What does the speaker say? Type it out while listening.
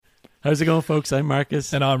How's it going, folks? I'm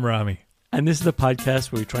Marcus. And I'm Rami. And this is the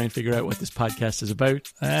podcast where we try and figure out what this podcast is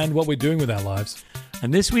about. And what we're doing with our lives.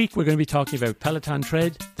 And this week, we're going to be talking about Peloton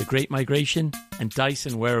Tread, the Great Migration, and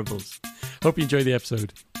Dyson Wearables. Hope you enjoy the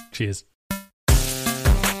episode. Cheers.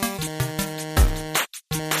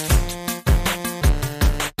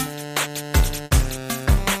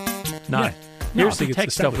 Now, here's the tech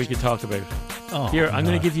stuff we could talk about. Oh, Here, I'm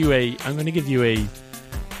going to give you a.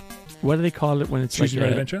 What do they call it when it's Choose like your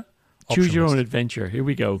own adventure? Choose your own adventure. Here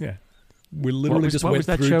we go. Yeah. We literally just what went was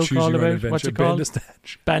that through show Choose called Your Own about? Adventure. What's it called?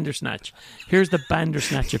 Bandersnatch. Bandersnatch. Here's the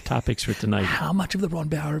Bandersnatch of topics for tonight. How much of the Ron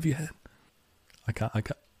Bauer have you had? I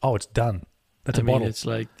can't. Oh, it's done. That's I a mean, bottle. it's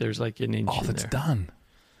like there's like an inch in that's there. done.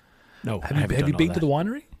 No, Have you been to the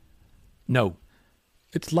winery? No,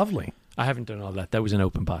 It's lovely. I haven't done all that. That was an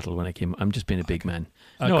open bottle when I came. I'm just being a big man.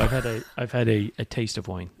 Okay. No, I've had a taste of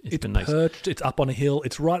wine. It's been nice. Perched. It's up on a hill.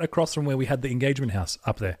 It's right across from where we had the engagement house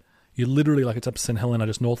up there. You literally, like, it's up St. Helena,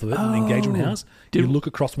 just north of it, the engagement house. You look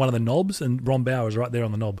across one of the knobs, and Ron Bauer is right there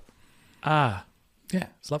on the knob. Ah, yeah,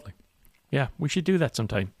 it's lovely. Yeah, we should do that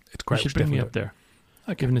sometime. It's great. You should bring me up there.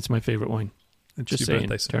 Okay. Given it's my favorite wine. It's Just your saying.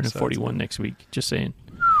 birthday soon, Turning so 41 next week. Just saying.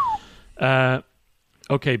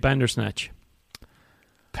 Okay, Bandersnatch.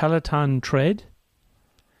 Peloton Tread.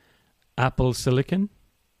 Apple Silicon.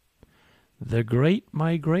 The Great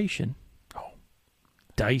Migration.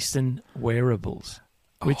 Dyson Wearables.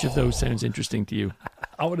 Which of those sounds interesting to you?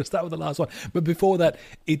 I want to start with the last one. But before that,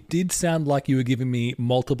 it did sound like you were giving me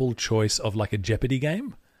multiple choice of like a Jeopardy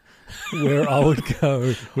game. Where I would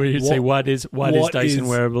go, where you'd say, what is Dyson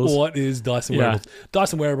Wearables? What is Dyson Wearables?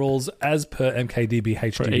 Dyson Wearables, as per MKDB,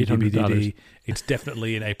 HDDBDD, it's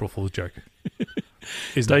definitely an April Fool's joke.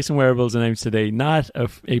 Dyson Wearables announced today, not an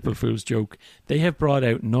April Fool's joke. They have brought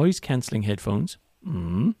out noise-cancelling headphones.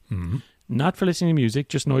 Not for listening to music,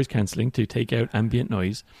 just noise-cancelling to take out ambient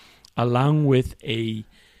noise, along with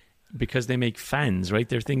because they make fans, right?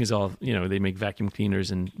 Their thing is all, they make vacuum cleaners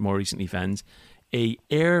and more recently fans. A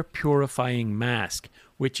air purifying mask,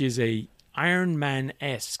 which is a Iron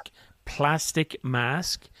Man-esque plastic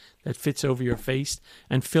mask that fits over your face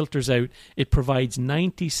and filters out. It provides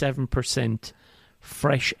 97%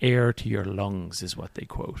 fresh air to your lungs, is what they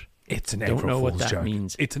quote. It's an April Fool's joke. Don't know what that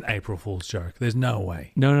means. It's an April Fool's joke. There's no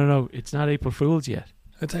way. No. It's not April Fool's yet.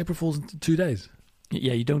 It's April Fool's in 2 days.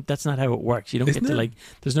 Yeah, you don't. That's not how it works. You don't get to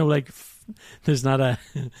there's no there's not a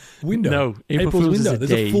window. No, April Fool's window.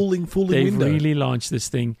 There's a fooling They've window. really launched this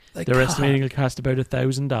thing. They're estimating it'll cost about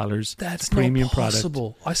 $1,000. That's premium not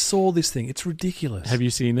possible. Product. I saw this thing. It's ridiculous. Have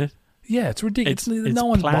you seen it? Yeah, it's ridiculous. It's no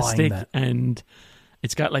one's plastic, buying that. And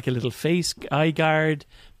it's got like a little eye guard,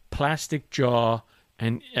 plastic jaw,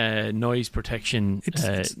 and noise protection,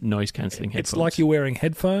 noise cancelling headphones. It's like you're wearing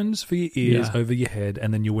headphones for your ears over your head,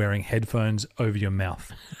 and then you're wearing headphones over your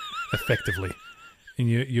mouth, effectively. And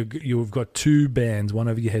you've got two bands, one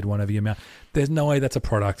over your head, one over your mouth. There's no way that's a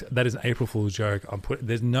product. That is an April Fool's joke.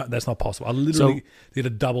 That's not possible. I literally did a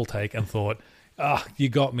double take and thought, you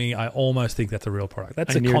got me. I almost think that's a real product.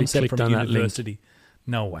 That's a concept from university.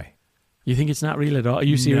 No way. You think it's not real at all? Are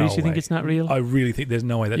you serious? You think it's not real? I really think there's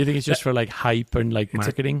no way. You think it's just for like hype and like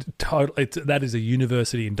marketing? That is a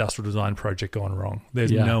university industrial design project gone wrong.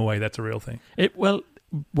 There's no way that's a real thing.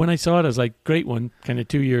 When I saw it, I was like, great one, kind of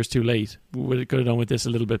 2 years too late. We could have done with this a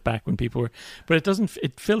little bit back when people were... But it doesn't...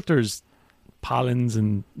 It filters pollens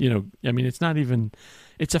and, it's not even...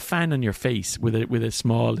 It's a fan on your face with a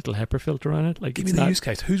small little HEPA filter on it. Like, give me the use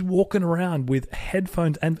case. Who's walking around with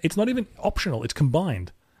headphones? And it's not even optional. It's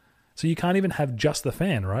combined. So you can't even have just the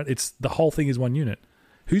fan, right? It's the whole thing is one unit.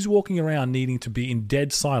 Who's walking around needing to be in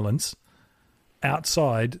dead silence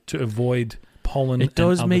outside to avoid... pollen. It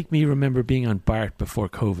does make me remember being on BART before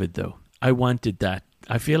COVID, though. I wanted that.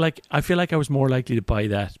 I feel like I was more likely to buy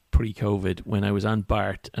that pre-COVID when I was on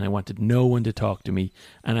BART and I wanted no one to talk to me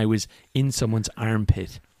and I was in someone's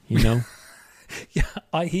armpit, Yeah,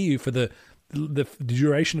 I hear you for the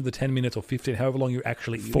duration of the 10 minutes or 15, however long you're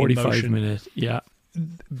actually 45 minutes, yeah.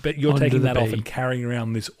 But you're taking that off and carrying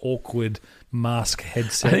around this awkward mask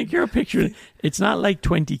headset. I think you're picturing it's not like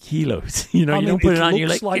 20 kilos. You don't put it on. You're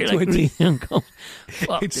like 20.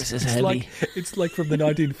 This is heavy. It's like from the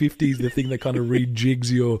 1950s, the thing that kind of rejigs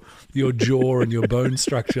your jaw and your bone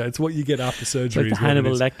structure. It's what you get after surgery. It's like the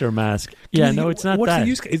Hannibal Lecter mask. Yeah, no, it's not what's that. The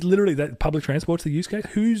use case? It's literally that public transport's the use case.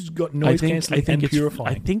 Who's got noise cancelling and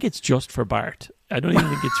purifying? I think it's just for BART. I don't even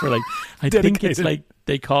think it's for like... I think it's like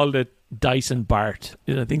they called it Dyson BART.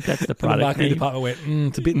 I think that's the product. The marketing department went,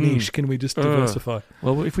 it's a bit niche. Can we just diversify?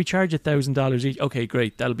 Well, if we charge $1,000 each, okay,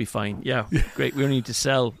 great, that'll be fine. Yeah, great. We only need to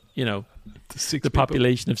sell, the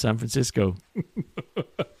population of San Francisco.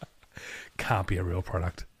 Can't be a real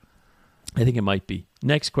product. I think it might be.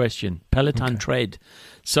 Next question. Peloton Tread.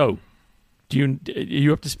 So, are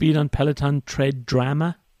you up to speed on Peloton Tread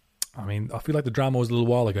drama? I mean, I feel like the drama was a little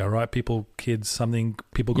while ago, right? People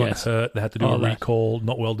got hurt. They had to do a recall,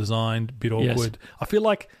 not well designed, bit awkward. Yes. I feel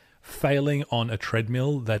like failing on a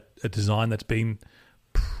treadmill, a design that's been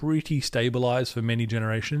pretty stabilized for many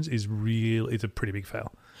generations, is a pretty big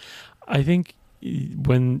fail. I think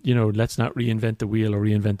when, let's not reinvent the wheel or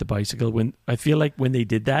reinvent the bicycle. I feel like when they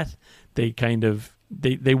did that, they kind of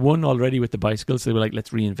they won already with the bicycle, so they were like,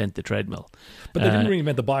 let's reinvent the treadmill. But they didn't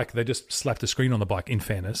reinvent the bike. They just slapped a screen on the bike, in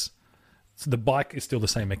fairness. So the bike is still the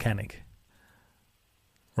same mechanic,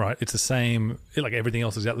 right? It's the same, like everything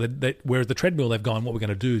else is out there. Whereas the treadmill, they've gone, what we're going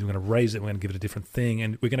to do is we're going to raise it, we're going to give it a different thing,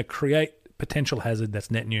 and we're going to create potential hazard that's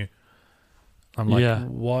net new. I'm like,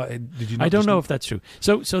 why did you not? I don't know if that's true.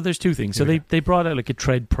 So there's two things. So they brought out like a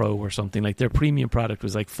Tread Pro or something. Like their premium product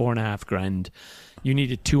was like $4,500. You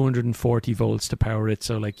needed 240 volts to power it.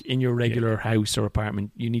 So like in your regular house or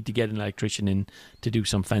apartment, you need to get an electrician in to do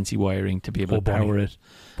some fancy wiring to be able to power it.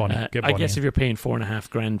 I guess if you're paying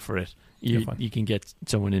 $4,500 for it, you can get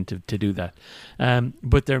someone in to do that.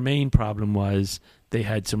 But their main problem was they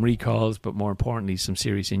had some recalls, but more importantly, some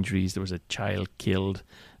serious injuries. There was a child killed.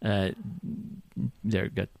 They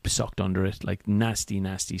got sucked under it, like nasty,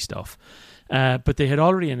 nasty stuff. But they had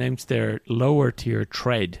already announced their lower tier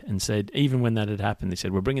Tread and said, even when that had happened, they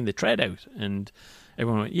said, we're bringing the Tread out. And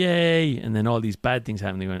everyone went, yay. And then all these bad things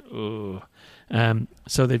happened. They went, oh.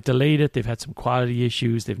 So they've delayed it. They've had some quality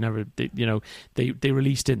issues. They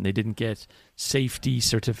released it and they didn't get safety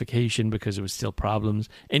certification because there was still problems.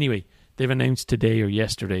 Anyway, they've announced today or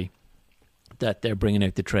yesterday that they're bringing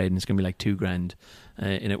out the Tread, and it's going to be like $2,000,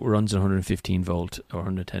 and it runs at 115 volt or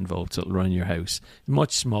 110 volts. So it'll run in your house.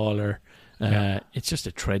 Much smaller. It's just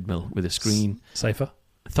a treadmill with a screen. Safer.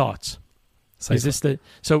 Thoughts? Safer. Is this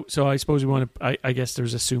so I suppose we want to. I guess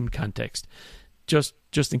there's assumed context.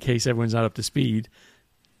 Just in case everyone's not up to speed,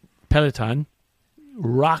 Peloton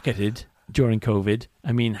rocketed during COVID.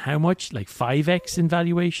 I mean, how much? Like 5x in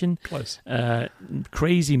valuation? Close.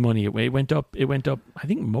 Crazy money. It went up. I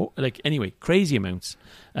think more. Like anyway, crazy amounts.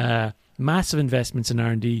 Massive investments in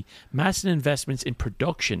R&D. Massive investments in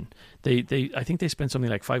production. I think they spent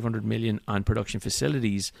something like $500 million on production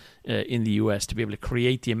facilities in the US to be able to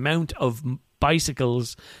create the amount of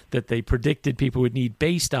bicycles that they predicted people would need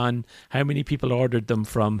based on how many people ordered them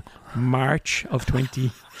from March of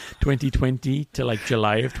 2020 to like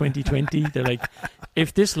July of 2020. They're like,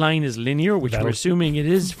 if this line is linear, which we're assuming it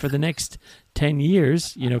is for the next 10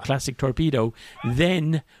 years, classic torpedo,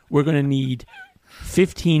 then we're going to need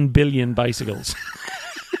 15 billion bicycles.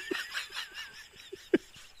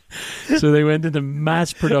 So they went into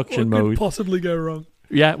mass production mode. What could possibly go wrong?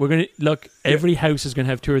 Yeah, we're going to look. Every house is going to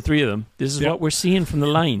have 2 or 3 of them. This is what we're seeing from the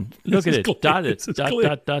line. Look at it. Clear. Dotted.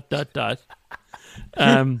 Dot.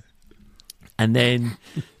 And then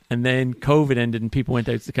COVID ended, and people went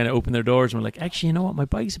out to kind of open their doors and were like, actually, you know what? My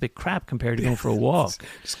bike's a bit crap compared to going for a walk.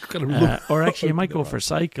 Or actually, I might go for a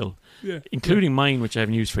cycle. Yeah. Including mine, which I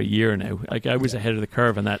haven't used for a year now. Like I was ahead of the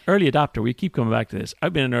curve on that. Early adopter. We keep coming back to this.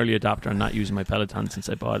 I've been an early adopter and not using my Peloton since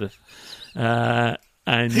I bought it.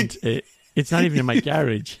 It's not even in my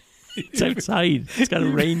garage. It's outside. It's got a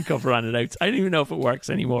rain cover on it out. I don't even know if it works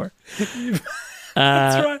anymore.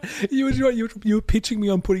 That's right. You were pitching me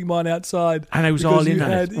on putting mine outside. And I was all in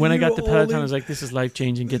on it. When I got the Peloton, I was like, this is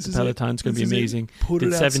life-changing. Get the Peloton. It's going to be amazing.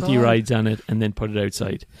 Did 70 rides on it and then put it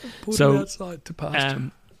outside. Put it outside to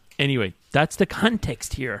pasture. Anyway, that's the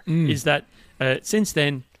context here, is that since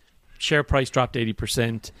then, share price dropped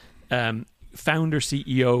 80%. Founder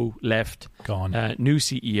CEO left. Gone. New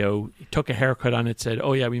CEO took a haircut on it, said,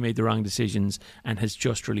 oh yeah, we made the wrong decisions, and has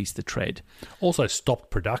just released the Tread. Also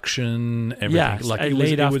stopped production, everything. Yeah, like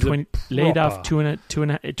laid off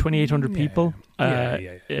 2,800 people.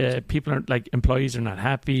 People are like, employees are not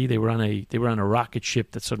happy. They were on a rocket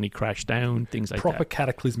ship that suddenly crashed down, things like that. Proper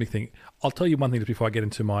cataclysmic thing. I'll tell you one thing before I get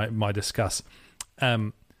into my discuss.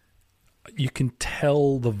 You can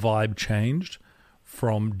tell the vibe changed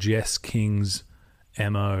from Jess King's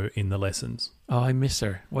MO in the lessons. Oh, I miss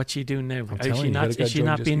her. What's she doing now? Is she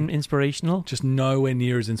not being inspirational? Just nowhere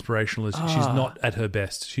near as inspirational as she's not at her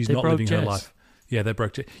best. She's not living her life. Yeah, they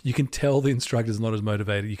broke. You can tell the instructor's not as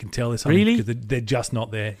motivated. You can tell there's something because they're just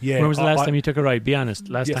not there. Yeah. When was the last time you took a ride? Be honest.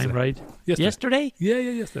 Time ride? Yesterday? Yeah,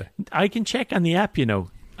 yesterday. I can check on the app,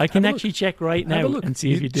 I can actually check right now and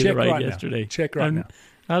see if you did it right yesterday. Check right now.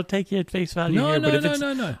 I'll take you at face value here.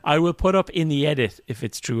 No. I will put up in the edit if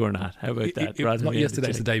it's true or not. How about that? It's not yesterday,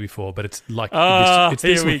 it's the day before, but it's like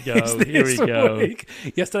here we go.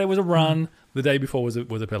 Yesterday was a run. The day before was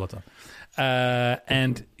a Peloton.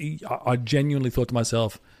 And I genuinely thought to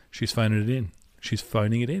myself, she's phoning it in. She's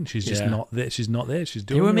phoning it in. She's just not there. She's not there. She's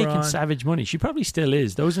doing. They were making savage money. She probably still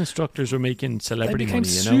is. Those instructors were making celebrity money. They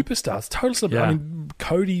became superstars, total celebrity. I mean,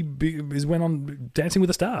 Cody went on Dancing with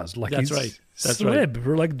the Stars. Like that's he's right. That's celeb.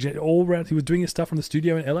 right. Like all around. He was doing his stuff from the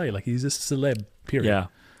studio in LA. Like he's a celeb. Period.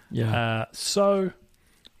 Yeah. So,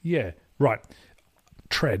 yeah. Right.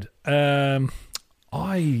 Tread. I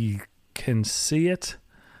can see it.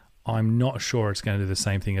 I'm not sure it's going to do the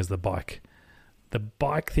same thing as the bike. The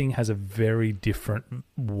bike thing has a very different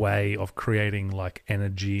way of creating like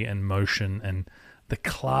energy and motion and the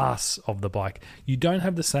class of the bike. You don't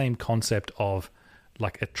have the same concept of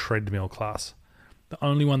like a treadmill class. The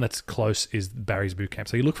only one that's close is Barry's Bootcamp.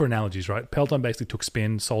 So you look for analogies, right? Peloton basically took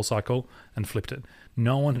Spin, SoulCycle, and flipped it.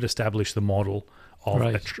 No one had established the model of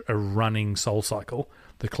a running SoulCycle.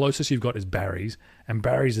 The closest you've got is Barry's, and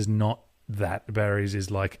Barry's is not that. Barry's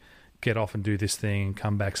is like get off and do this thing,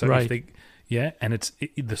 come back. So if they... Yeah, and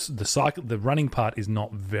the cycle, the running part is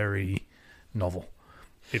not very novel.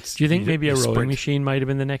 Do you think maybe a rowing machine might have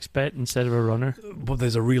been the next bet instead of a runner? Well,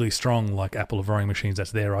 there's a really strong like Apple of rowing machines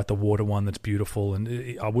that's there, right? The water one that's beautiful, and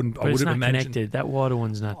I would have imagined connected. That water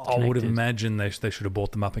one's not connected. I would have imagined they should have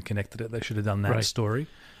bought them up and connected it. They should have done that story.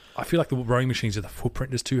 I feel like the rowing machines the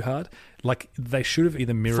footprint is too hard. Like they should have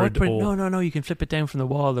either mirrored or no. You can flip it down from the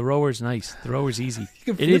wall. The rower's nice. The rower's easy.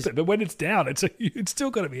 You can flip it, but when it's down, it's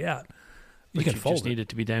still got to be out. You just need it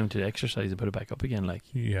to be down to exercise and put it back up again. Like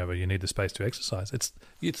but you need the space to exercise.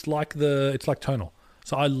 It's like tonal.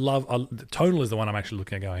 So tonal is the one I'm actually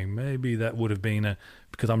looking at going. Maybe that would have been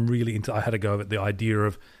because I'm really into. I had to go at the idea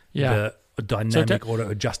of the dynamic auto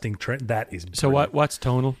adjusting trend. That is brilliant. So what's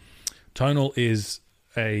tonal? Tonal is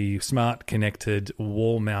a smart connected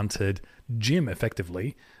wall mounted gym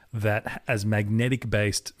effectively that has magnetic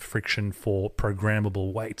based friction for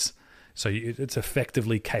programmable weights. So it's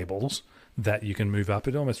effectively cables that you can move up.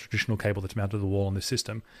 It's almost a traditional cable that's mounted to the wall on this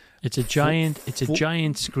system. It's a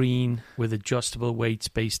giant screen with adjustable weights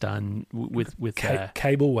based on with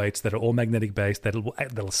cable weights that are all magnetic based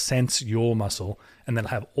that'll sense your muscle, and then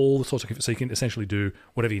have all the sorts of, so you can essentially do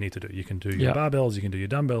whatever you need to do. You can do your barbells, you can do your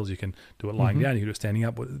dumbbells, you can do it lying down, you can do it standing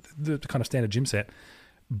up, the kind of standard gym set.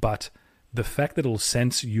 But the fact that it'll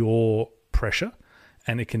sense your pressure,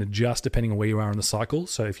 and it can adjust depending on where you are in the cycle.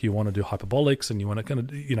 So if you want to do hyperbolics and you want to kind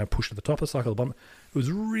of push to the top of the cycle, the bottom, it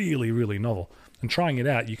was really, really novel. And trying it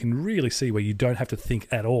out, you can really see where you don't have to think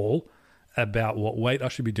at all about what weight I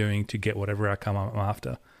should be doing to get whatever outcome I'm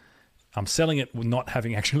after. I'm selling it with not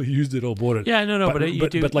having actually used it or bought it. Yeah, no, but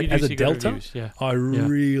as a delta, I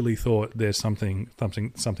really thought there's something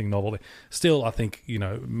novel there. Still, I think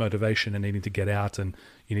motivation and needing to get out, and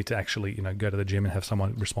you need to actually go to the gym and have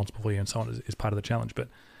someone responsible for you and so on is part of the challenge. But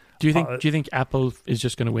do you think Apple is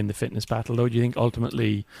just going to win the fitness battle though? Do you think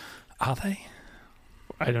ultimately are they?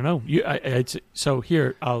 I don't know.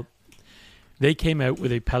 They came out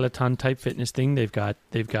with a Peloton type fitness thing. They've got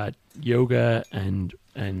yoga and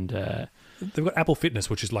they've got Apple Fitness,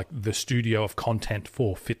 which is like the studio of content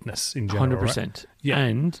for fitness in general. 100%. Right? Yeah.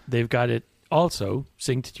 And they've got it also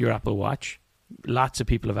synced to your Apple Watch. Lots of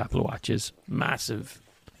people have Apple Watches. Massive.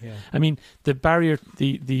 Yeah. I mean, the barrier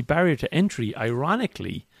to entry,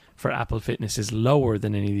 ironically, for Apple Fitness is lower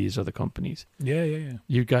than any of these other companies. Yeah.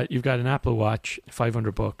 You've got an Apple Watch,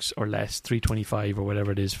 $500 or less, $325 or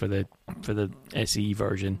whatever it is for the SE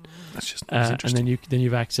version. That's just interesting. And then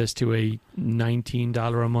you've access to a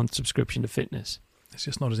 $19 a month subscription to fitness. It's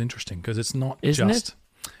just not as interesting because it's not Isn't just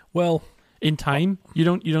it? Well, in time you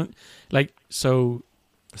don't like so.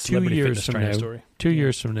 2 years from now, story. 2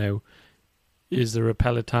 years from now, is there a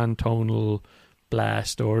Peloton tonal blah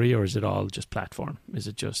story, or is it all just platform? Is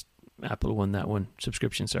it just Apple won that one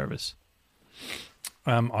subscription service?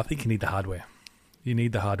 I think you need the hardware. You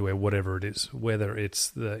need the hardware, whatever it is, whether it's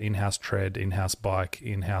the in-house tread, in-house bike,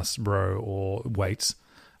 in-house row, or weights.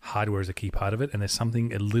 Hardware is a key part of it, and there's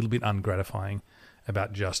something a little bit ungratifying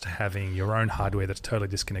about just having your own hardware that's totally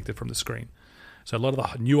disconnected from the screen. So a lot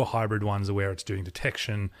of the newer hybrid ones are where it's doing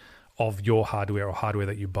detection of your hardware or hardware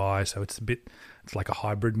that you buy. So it's like a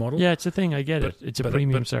hybrid model. Yeah, it's a thing. I get it. It's a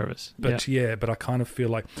premium service. But but I kind of feel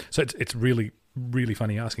like, so it's really, really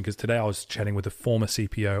funny asking, because today I was chatting with the former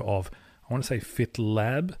CPO of, I want to say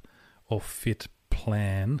FitLab or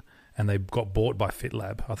FitPlan, and they got bought by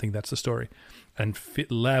FitLab. I think that's the story. And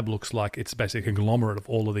FitLab looks like it's basically a conglomerate of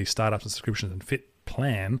all of these startups and subscriptions, and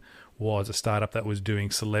FitPlan was a startup that was doing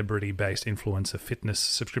celebrity-based influencer fitness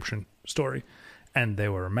subscription story, and they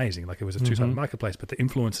were amazing. Like, it was a two-sided marketplace, but the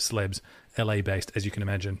influencer celebs, LA-based, as you can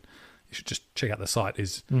imagine, you should just check out the site,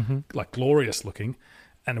 is like glorious looking.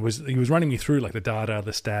 And he was running me through like the data,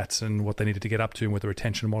 the stats, and what they needed to get up to, and what the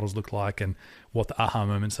retention models look like, and what the aha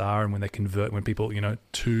moments are, and when they convert, when people,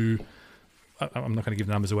 to, I'm not going to give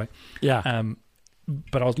the numbers away. Yeah.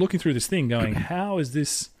 But I was looking through this thing, going, how is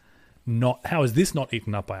this not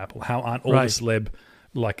eaten up by Apple? How aren't all the celeb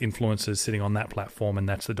like influencers sitting on that platform, and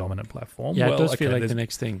that's the dominant platform? Yeah, it does feel like the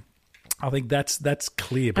next thing. I think that's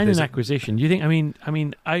clear. But and an acquisition. You think? I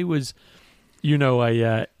mean, I was,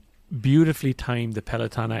 I beautifully timed the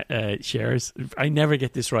Peloton shares. I never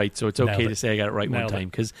get this right, so it's okay to say I got it right one time.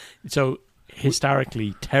 Because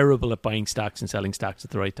historically terrible at buying stocks and selling stocks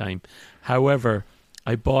at the right time. However,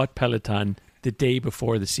 I bought Peloton the day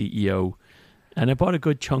before the CEO, and I bought a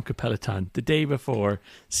good chunk of Peloton the day before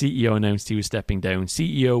CEO announced he was stepping down.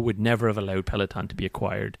 CEO would never have allowed Peloton to be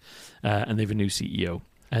acquired, and they have a new CEO,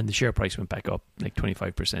 and the share price went back up like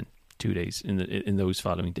 25%. 2 days in those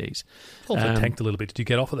following days. Also tanked a little bit. Did you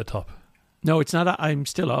get off at the top? No, it's not. I'm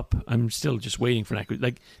still up. I'm still just waiting for an acquisition.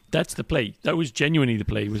 Like, that's the play. That was genuinely the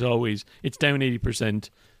play. It was always, it's down 80%,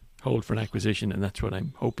 hold for an acquisition, and that's what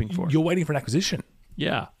I'm hoping for. You're waiting for an acquisition?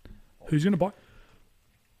 Yeah. Who's going to buy?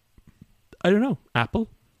 I don't know. Apple?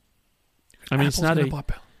 I mean, Apple's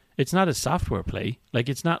it's not a software play. Like,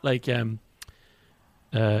 it's not like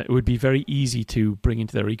it would be very easy to bring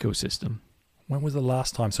into their ecosystem. When was the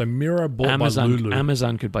last time? So Mira bought by Lulu.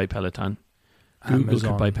 Amazon could buy Peloton. Google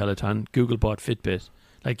could buy Peloton. Google bought Fitbit.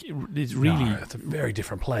 Like, it's really... No, it's a very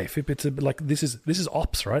different play. Fitbit's this is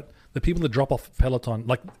ops, right? The people that drop off Peloton,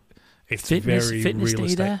 like, it's fitness real data?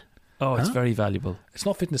 estate. Oh, it's very valuable. It's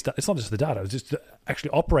not fitness data. It's not just the data. It's just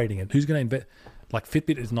actually operating it. Who's going to invest? Like,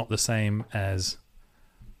 Fitbit is not the same as...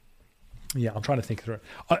 Yeah, I'm trying to think through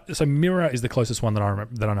it. So Mira is the closest one that I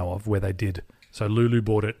remember, that I know of, where they did. So Lulu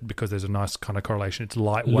bought it because there's a nice kind of correlation. It's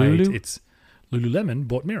lightweight. Lulu? It's Lululemon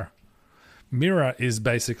bought Mira. Mira is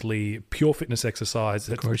basically pure fitness exercise.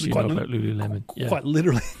 Of course, you know about Lululemon. Quite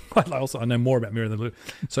literally. I know more about Mira than Lulu.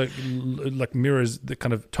 So, like, Mira is the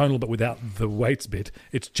kind of tonal, but without the weights bit.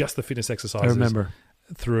 It's just the fitness exercises. I remember.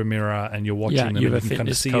 Through a mirror, and you're watching them, you and you can kind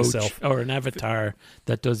of see yourself, or an avatar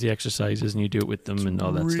that does the exercises, and you do it with them, and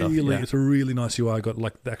all that stuff. It's a really nice UI. Got,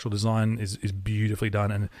 like, the actual design is beautifully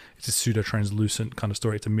done, and it's a pseudo translucent kind of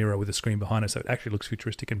story. It's a mirror with a screen behind it, so it actually looks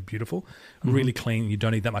futuristic and beautiful, really clean. You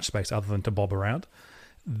don't need that much space other than to bob around.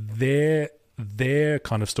 Their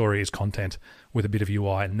kind of story is content with a bit of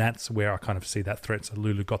UI, and that's where I kind of see that threat. So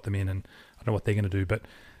Lulu got them in, and I don't know what they're going to do, but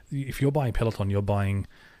if you're buying Peloton, you're buying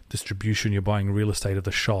distribution, you're buying real estate of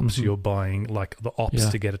the shops, you're buying like the ops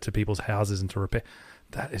to get it to people's houses and to repair.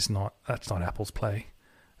 That's not Apple's play.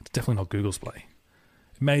 It's definitely not Google's play.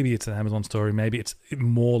 Maybe it's an Amazon story. Maybe it's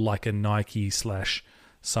more like a Nike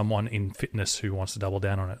 / someone in fitness who wants to double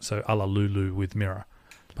down on it. So a la Lulu with Mira,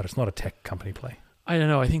 but it's not a tech company play. I don't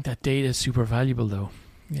know. I think that data is super valuable, though.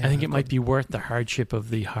 Yeah, I think it might be worth the hardship of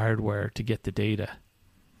the hardware to get the data.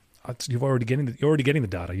 You're already getting the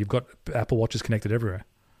data. You've got Apple Watches connected everywhere.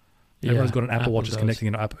 Everyone's got an Apple Watch is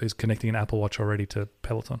connecting an Apple Watch already to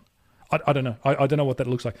Peloton. I don't know. I don't know what that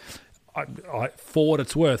looks like. For what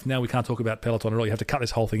it's worth, now we can't talk about Peloton at all. You have to cut this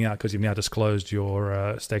whole thing out because you've now disclosed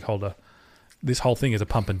your stakeholder. This whole thing is a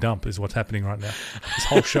pump and dump is what's happening right now.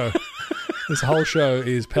 This whole show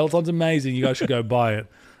is Peloton's amazing. You guys should go buy it.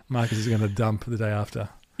 Marcus is going to dump the day after.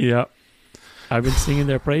 Yeah. I've been singing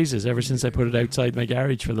their praises ever since I put it outside my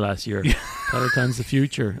garage for the last year. Peloton's the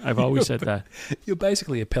future. I've always said that. You're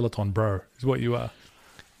basically a Peloton bro, is what you are.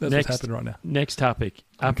 That's what's happening right now. Next topic,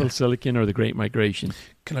 Apple Silicon or the Great Migration.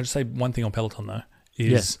 Can I just say one thing on Peloton, though?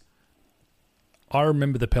 I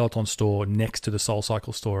remember the Peloton store next to the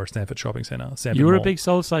SoulCycle store at Stanford Shopping Centre. You were a big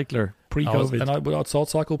Soul-cycler pre-COVID. I'd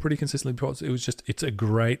SoulCycle pretty consistently. It's a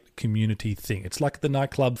great community thing. It's like the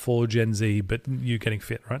nightclub for Gen Z, but you getting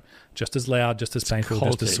fit, right? Just as loud, just as painful,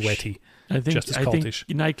 cultish. just as sweaty. I think cultish.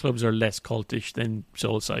 Nightclubs are less cultish than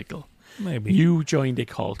SoulCycle. Maybe. You joined a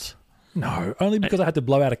cult. No, only because I had to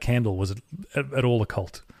blow out a candle. Was it at all a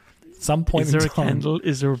cult? Some point is there in time, a candle?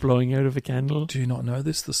 Is there a blowing out of a candle? Do you not know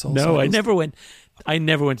this? The SoulCycle. No, I never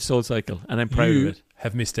went to SoulCycle, and I'm proud of it.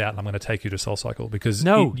 Have missed out, and I'm going to take you to SoulCycle because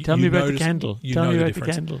tell me about the candle. Tell me about the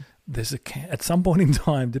candle. There's at some point in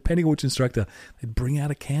time, depending on which instructor, they'd bring out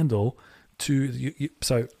a candle to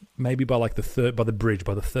so maybe by like the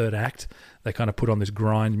third act, they kind of put on this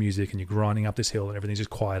grind music, and you're grinding up this hill, and everything's just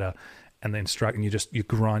quieter, and the instructor, and you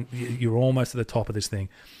grind. You're almost at the top of this thing.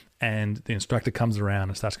 And the instructor comes around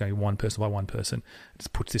and starts going one person by one person,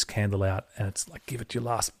 just puts this candle out, and it's like, give it your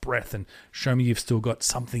last breath and show me you've still got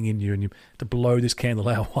something in you, and you to blow this candle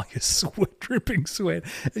out while you're dripping sweat,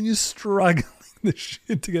 and you're struggling this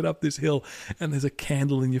shit to get up this hill, and there's a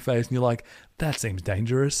candle in your face, and you're like, that seems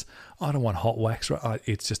dangerous. I don't want hot wax. Right?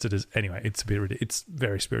 It's just it is. Anyway, it's a bit ridiculous. It's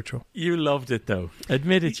very spiritual. You loved it though.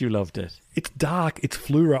 Admit it. You loved it. It's dark. It's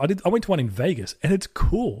fluoro. I went to one in Vegas, and it's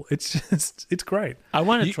cool. It's great. I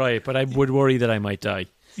want to try it, but I would worry that I might die.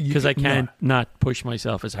 Because I can't not push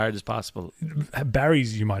myself as hard as possible.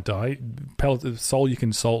 Barry's, you might die. Soul, you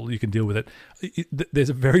can deal with it. There's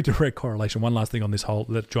a very direct correlation. One last thing on this whole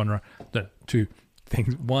that genre. Two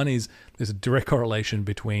things. One is there's a direct correlation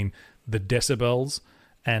between the decibels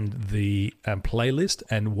and the playlist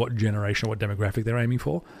and what generation, what demographic they're aiming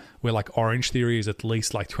for. Where like Orange Theory is at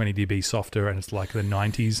least like 20 dB softer, and it's like the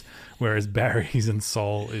 90s, whereas Barry's and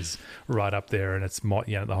Soul is right up there, and it's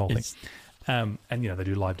the whole thing. And they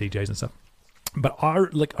do live DJs and stuff. But I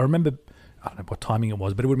remember, I don't know what timing it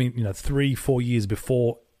was, but it would have been 3-4 years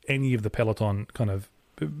before any of the Peloton kind of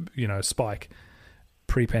spike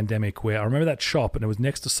pre-pandemic, where I remember that shop and it was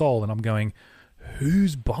next to Soul, and I'm going,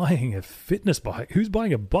 who's buying a fitness bike? Who's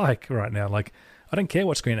buying a bike right now? Like, I don't care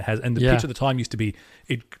what screen it has. And the picture at the time used to be,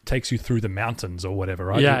 it takes you through the mountains or whatever,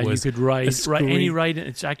 right? Yeah, you could ride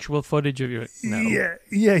it's actual footage of your... No.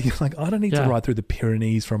 Yeah, you're like, I don't need to ride through the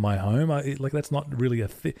Pyrenees from my home. That's not really a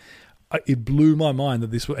thing. It blew my mind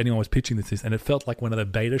that anyone was pitching this, and it felt like one of the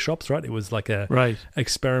beta shops, right? It was like a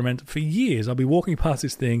experiment for years. I'll be walking past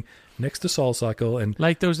this thing next to Soul Cycle, and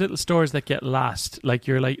like those little stores that get lost, like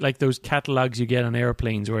you're like those catalogs you get on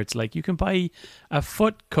airplanes, where it's like you can buy a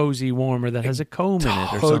foot cozy warmer that has a comb in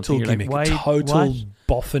it or something. Total gimmick, total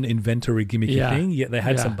boffin inventory gimmicky thing. Yet they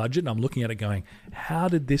had some budget, and I'm looking at it going, how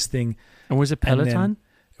did this thing? And was it Peloton?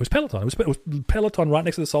 It was Peloton. It was Peloton right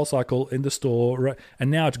next to the Soul Cycle in the store, right? And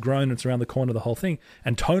now it's grown and it's around the corner of the whole thing.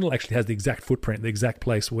 And Tonal actually has the exact footprint, the exact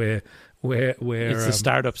place where it's the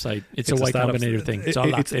startup site. It's a Y Combinator thing. It's all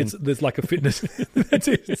locked in. There's like a fitness.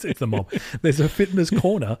 It's the mob. There's a fitness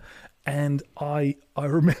corner, and I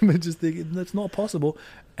remember just thinking that's not possible.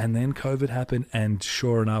 And then COVID happened, and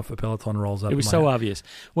sure enough, a Peloton rolls up. It was so obvious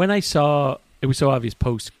when I saw. It was so obvious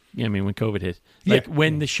post. When COVID hit,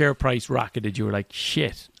 when the share price rocketed, you were like,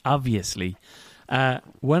 shit, obviously.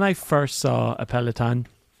 When I first saw a Peloton,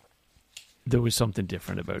 there was something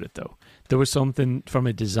different about it, though. There was something from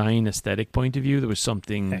a design aesthetic point of view. There was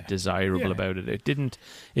something desirable about it.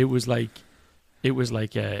 It was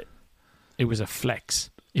a flex.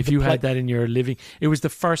 If you had that in your living, it was the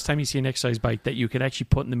first time you see an exercise bike that you could actually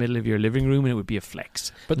put in the middle of your living room, and it would be a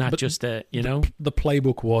flex, but just a, The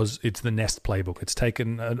playbook it's the Nest playbook. It's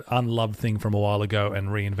taken an unloved thing from a while ago and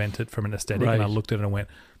reinvented from an aesthetic. Right. And I looked at it and went,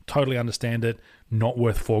 totally understand it. Not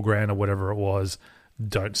worth $4,000 or whatever it was.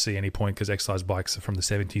 Don't see any point because exercise bikes are from the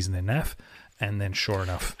 70s and they're naff. And then sure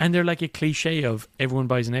enough. And they're like a cliche of everyone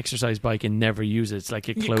buys an exercise bike and never uses it. It's like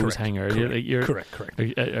a clothes hanger. Correct.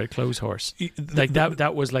 A clothes horse.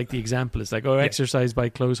 That was like the example. It's like, exercise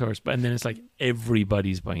bike, clothes horse. And then it's like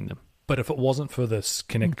everybody's buying them. But if it wasn't for this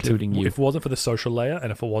including you. If it wasn't for the social layer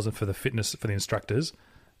and if it wasn't for the fitness for the instructors,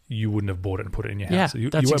 you wouldn't have bought it and put it in your house. Yeah,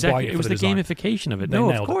 that's exactly. It was the gamification of it.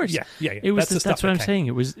 No, of course. Yeah. It was. That's what I'm saying.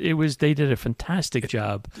 It was. They did a fantastic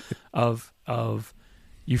job of.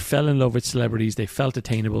 You fell in love with celebrities. They felt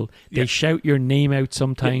attainable. They shout your name out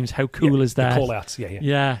sometimes. How cool is that? The call outs.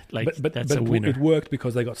 Yeah, that's a winner. It worked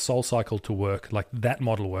because they got Soul Cycle to work. Like that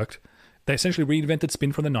model worked. They essentially reinvented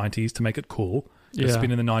spin from the 90s to make it cool. The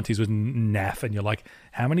spin in the 90s was naff, and you're like,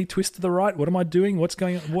 how many twists to the right? What am I doing? What's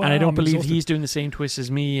going on? Wow, and I don't believe he's doing the same twist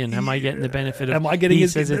as me, and am I getting the benefit of... Am I getting he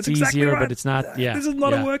says it's exactly easier, right. But it's not... Yeah, this is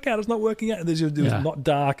not a workout. It's not working out. It was not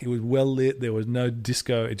dark. It was well lit. There was no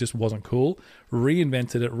disco. It just wasn't cool.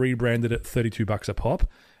 Reinvented it, rebranded it, $32 a pop,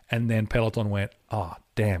 and then Peloton went,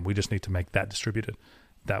 damn, we just need to make that distributed.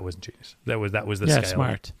 That was genius. That was the scale.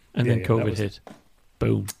 Smart. And then COVID hit.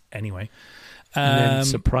 Boom. Anyway... And then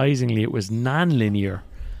surprisingly, it was non-linear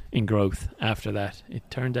in growth after that. It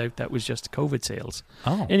turned out that was just COVID sales.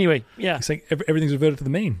 Oh. Anyway, yeah. You're saying everything's reverted to the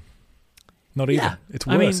mean. Not even. Yeah. It's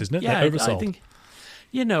worse, isn't it? Yeah, they oversold. I think,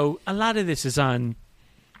 a lot of this is on...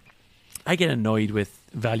 I get annoyed with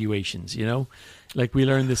valuations, Like we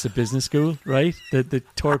learned this at business school, right? The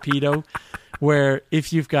torpedo, where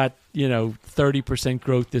if you've got, 30%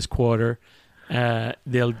 growth this quarter...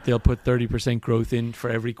 they'll put 30% growth in for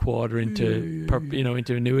every quarter into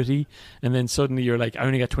annuity, and then suddenly you're like, I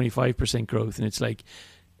only got 25% growth, and it's like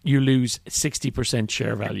you lose 60%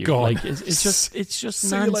 share value. God. Like it's just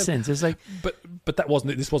nonsense. It's like, but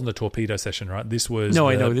this wasn't a torpedo session, right? This was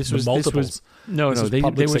this was multiples.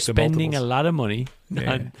 They were spending a lot of money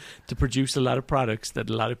to produce a lot of products that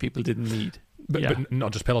a lot of people didn't need. But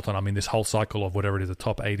not just Peloton. I mean, this whole cycle of whatever it is, the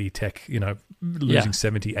top 80 tech, losing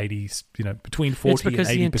 70, 80, between 40 and 80%. It's because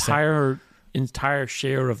the entire entire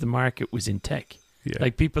share of the market was in tech. Yeah.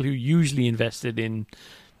 Like people who usually invested in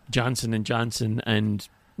Johnson and Johnson and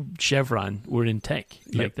Chevron were in tech.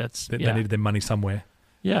 Like that's they needed their money somewhere.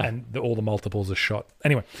 Yeah, and all the multiples are shot.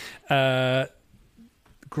 Anyway,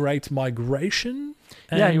 great migration.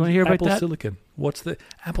 Yeah, you want to hear Apple about that? Silicon. What's the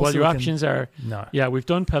Apple well, Silicon? your options are No. Yeah, we've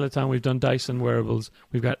done Peloton, we've done Dyson Wearables,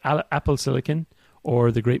 we've got Apple Silicon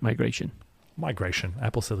or the Great Migration. Migration.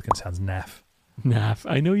 Apple Silicon sounds naff. Naff.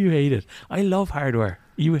 I know you hate it. I love hardware.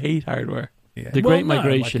 You hate hardware. Yeah. The Great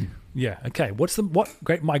Migration. Okay. What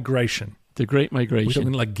Great Migration? The Great Migration. We're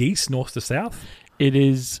talking like geese, north to south. It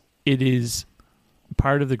is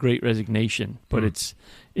part of the Great Resignation, but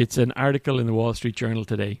it's an article in the Wall Street Journal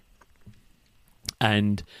today,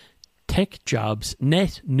 and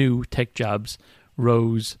net new tech jobs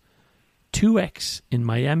rose 2x in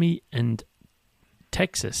Miami and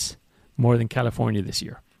Texas more than California this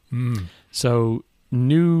year. So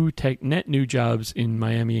net new jobs in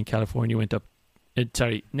Miami and California went up.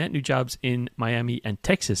 Net new jobs in Miami and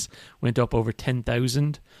Texas went up over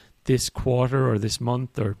 10,000 this quarter or this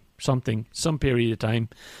month or some period of time,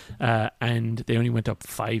 and they only went up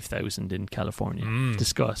 5,000 in California.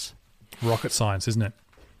 Discuss. Rocket science, isn't it?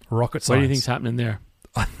 Rocket science. What do you think's happening there?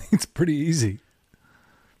 I think it's pretty easy.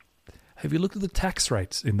 Have you looked at the tax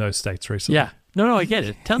rates in those states recently? Yeah. No, I get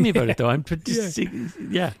it. Tell me about it, though. I'm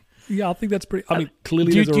Yeah, I think that's pretty... I mean,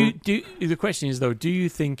 clearly the question is, though, do you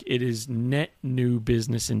think it is net new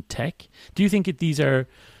business in tech? Do you think these are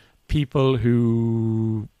people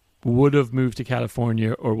who would have moved to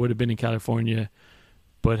California or would have been in California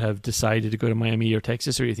but have decided to go to Miami or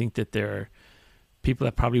Texas? Or do you think that there are people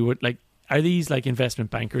that probably would... Are these like investment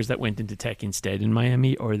bankers that went into tech instead in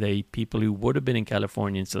Miami, or are they people who would have been in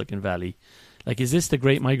California and Silicon Valley? Like, is this the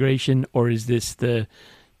Great Migration, or is this the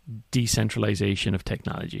decentralization of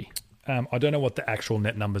technology? I don't know what the actual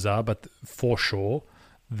net numbers are, but for sure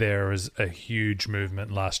there was a huge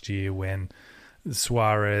movement last year when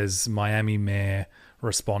Suarez, Miami mayor,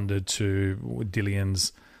 responded to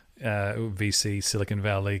Dillion's VC Silicon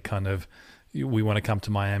Valley kind of, we want to come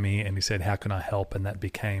to Miami, and he said, how can I help? And that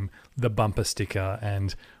became the bumper sticker.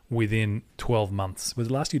 And within 12 months, was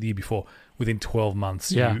it last year, the year before, within 12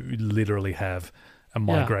 months, you literally have a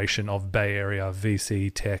migration of Bay Area,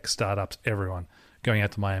 VC, tech, startups, everyone going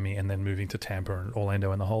out to Miami and then moving to Tampa and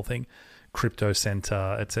Orlando and the whole thing, crypto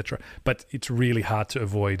center, etc. But it's really hard to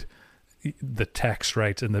avoid the tax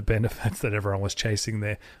rate and the benefits that everyone was chasing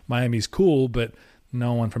there. Miami's cool, but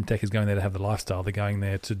no one from tech is going there to have the lifestyle. They're going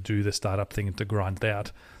there to do the startup thing and to grind it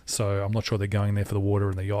out. So I'm not sure they're going there for the water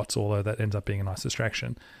and the yachts, although that ends up being a nice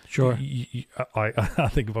distraction. Sure. I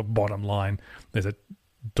think of a bottom line, there's a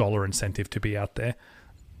dollar incentive to be out there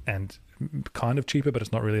and kind of cheaper, but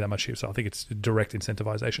it's not really that much cheaper. So I think it's direct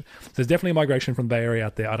incentivization. There's definitely a migration from the Bay Area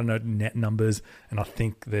out there. I don't know net numbers, and I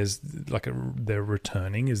think there's they're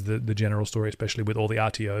returning is the general story, especially with all the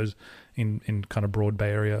RTOs in kind of broad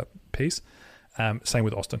Bay Area piece. Same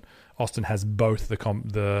with Austin. Austin has both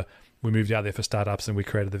we moved out there for startups and we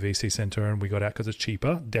created the VC center and we got out because it's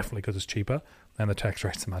cheaper, definitely because it's cheaper, and the tax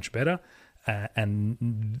rates are much better.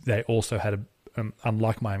 And they also had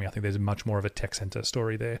unlike Miami, I think there's much more of a tech center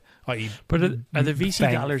story there. But are the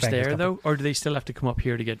VC dollars there though, or do they still have to come up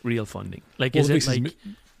here to get real funding? Like, is it like?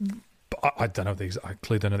 I don't know I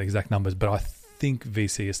clearly don't know the exact numbers, but I think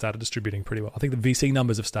VC has started distributing pretty well. I think the VC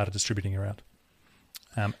numbers have started distributing around.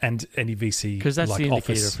 And any VC, because that's the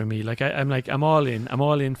indicator for me. Like I'm all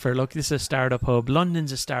in for. Look, this is a startup hub.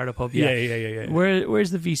 London's a startup hub. Yeah.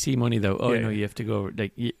 Where's the VC money though? Oh no, you have to go.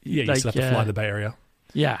 You still have to fly to the Bay Area.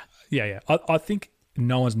 Yeah. I think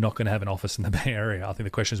no one's not going to have an office in the Bay Area. I think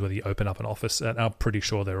the question is whether you open up an office. And I'm pretty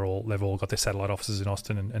sure they've all got their satellite offices in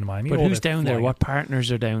Austin and Miami. But who's down there? What partners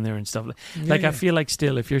are down there and stuff? I feel like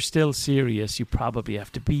still, if you're still serious, you probably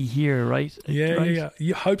have to be here, right? Yeah.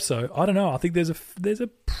 You hope so. I don't know. I think there's a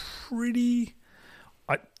pretty.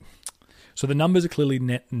 So the numbers are clearly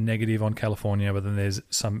net negative on California, but then there's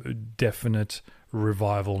some definite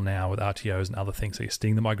revival now with RTOs and other things. So you're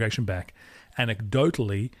seeing the migration back.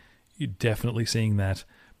 Anecdotally, you're definitely seeing that,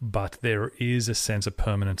 but there is a sense of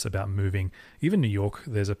permanence about moving. Even New York,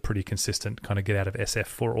 there's a pretty consistent kind of get out of SF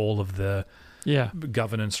for all of the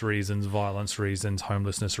governance reasons, violence reasons,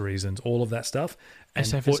 homelessness reasons, all of that stuff.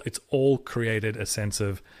 And it's all created a sense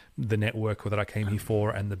of the network that I came here for,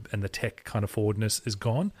 and the tech kind of forwardness is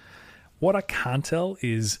gone. What I can't tell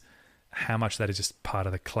is how much that is just part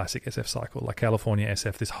of the classic SF cycle. Like California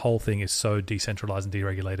SF, this whole thing is so decentralized and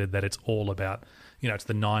deregulated that it's all about, it's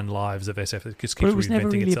the 9 lives of SF. It just keeps reinventing itself. But it was never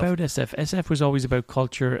really about SF. SF was always about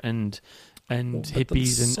culture and and Well,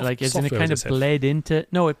 hippies and like as in it software kind was of SF. bled into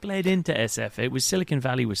it bled into SF. It was Silicon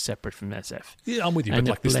Valley was separate from SF. Yeah, I'm with you. And But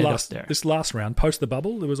it like this bled up last there. this last round, post the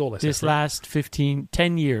bubble, it was all SF. This right? last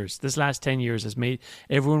 10 years, this last 10 years has made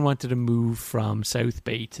everyone wanted to move from South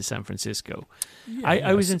Bay to San Francisco. Yeah,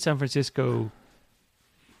 I was in San Francisco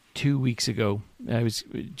 2 weeks ago. I was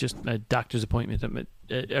just a doctor's appointment.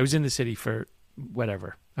 I was in the city for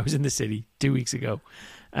whatever. I was in the city 2 weeks ago,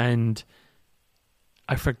 and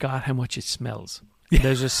I forgot how much it smells.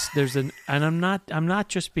 And I'm not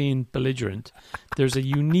just being belligerent. There's a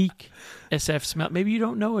unique SF smell. Maybe you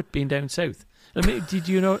don't know it being down south. I mean, did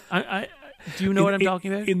you know? Do you know what I'm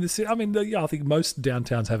talking about? In the city, I mean, I think most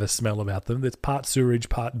downtowns have a smell about them. It's part sewage,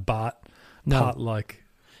 part BART, part like.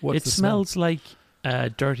 What's it the smell? smells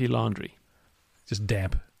like dirty laundry. Just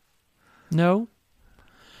damp. No,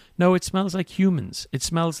 it smells like humans. It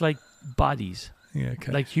smells like bodies, Yeah,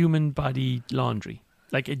 okay. like human body laundry,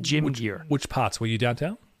 like a gym gear. Which parts were you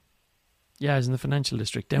downtown? Yeah, I was in the financial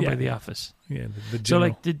district, down by Yeah. the office. Yeah, the So general.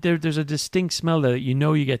 like there's a distinct smell that you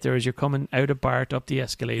know you get there as you're coming out of BART up the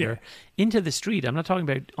escalator into the street. I'm not talking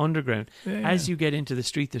about underground. Yeah, As you get into the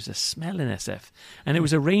street, there's a smell in SF. And it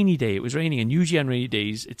was a rainy day. It was raining. And usually on rainy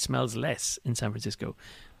days, it smells less in San Francisco.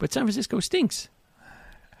 But San Francisco stinks.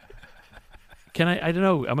 I don't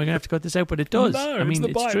know. Am I going to have to cut this out? But it does. No, I mean,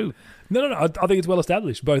 it's true. No. I think it's well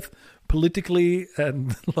established, both politically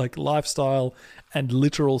and like lifestyle and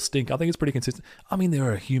literal stink. I think it's pretty consistent. I mean, there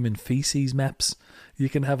are human feces maps. You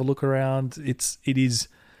can have a look around. It is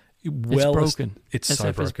well broken. It's SF so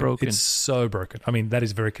broken. is broken. It's so broken. I mean, that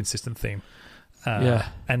is a very consistent theme.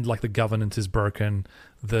 And like the governance is broken,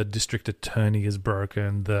 the district attorney is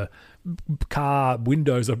broken, the car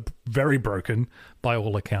windows are very broken by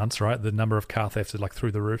all accounts, right? The number of car thefts is like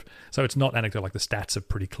through the roof. So it's not anecdotal, like the stats are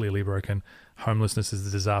pretty clearly broken. Homelessness is a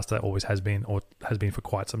disaster, always has been, or has been for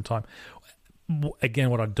quite some time. Again,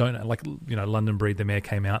 what I don't know, like, you know, London Breed, the mayor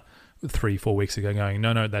came out 3-4 weeks ago going,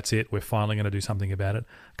 no, that's it. We're finally going to do something about it.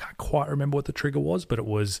 Can't quite remember what the trigger was, but it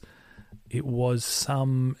wasn't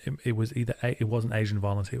Asian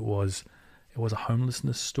violence. It was a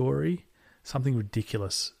homelessness story, something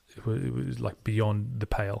ridiculous. It was like beyond the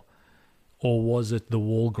pale. Or was it the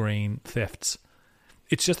Walgreen thefts?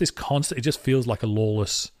 It's just this constant, it just feels like a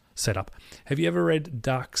lawless setup. Have you ever read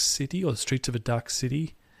Dark City or The Streets of a Dark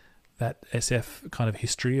City? That SF kind of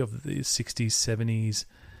history of the 60s, 70s.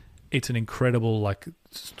 It's an incredible,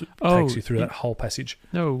 takes you through that whole passage.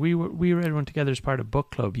 No, we read one together as part of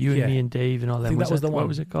book club. You and me and Dave and all that. I think that was the one. What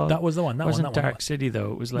was it called? That was the one. It wasn't Dark City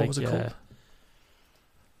though. It was like what was it called?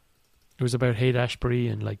 It was about Haight-Ashbury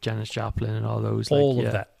and like Janis Joplin and all those. All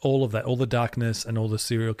of that, all the darkness and all the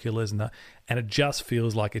serial killers and it just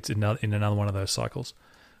feels like it's in another one of those cycles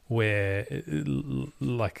where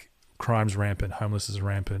like crime's rampant, homelessness is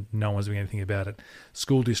rampant, no one's doing anything about it.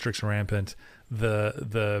 School districts are rampant.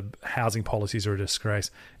 The housing policies are a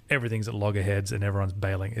disgrace. Everything's at loggerheads and everyone's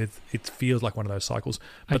bailing. It feels like one of those cycles.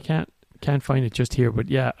 But I can't find it just here, but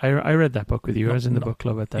yeah, I read that book with you. I was in the book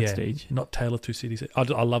club at that stage. Not Tale of Two Cities. I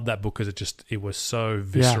love that book because it was so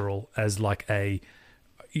visceral as like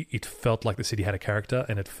it felt like the city had a character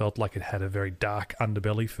and it felt like it had a very dark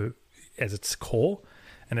underbelly as its core.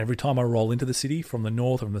 And every time I roll into the city from the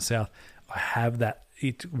north or from the south, I have that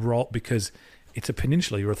roll because it's a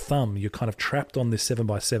peninsula. You're a thumb. You're kind of trapped on this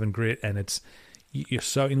 7x7 grid, and you're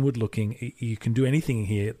so inward looking. You can do anything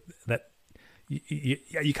here that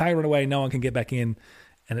you can't run away. No one can get back in,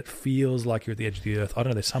 and it feels like you're at the edge of the earth. I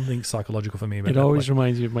don't know. There's something psychological for me about it. Always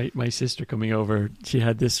reminds me of my sister coming over. She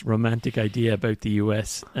had this romantic idea about the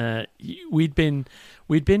US. We'd been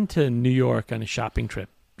to New York on a shopping trip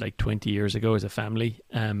like 20 years ago as a family.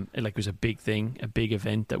 It was a big thing, a big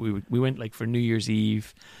event that we went like for New Year's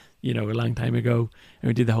Eve, a long time ago, and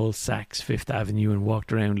we did the whole Saks Fifth Avenue and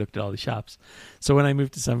walked around, looked at all the shops. So when I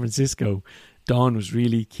moved to San Francisco, Dawn was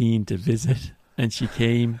really keen to visit, and she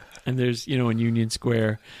came. And there's, in Union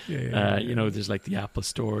Square, there's like the Apple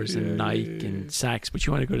stores and Nike and Saks, but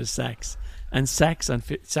you want to go to Saks. And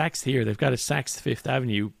Saks here, they've got a Saks Fifth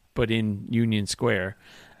Avenue, but in Union Square.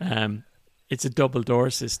 It's a double door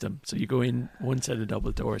system. So you go in one set of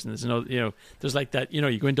double doors and there's another, there's like that,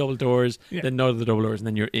 you go in double doors, then another double doors, and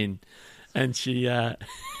then you're in. And she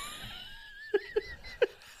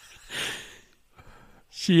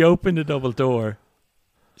opened a double door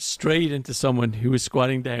straight into someone who was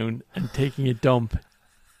squatting down and taking a dump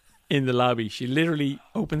in the lobby. She literally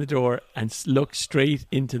opened the door and looked straight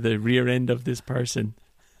into the rear end of this person.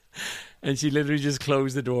 And she literally just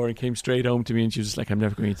closed the door and came straight home to me, and she was just like, I'm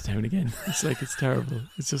never going into town again. It's like, it's terrible.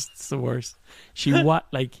 It's the worst.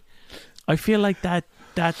 I feel like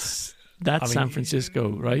that's San Francisco,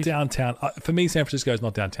 right? Downtown. For me, San Francisco is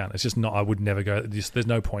not downtown. It's just not. I would never go. There's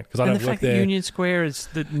no point because I and don't the work fact there. That Union Square is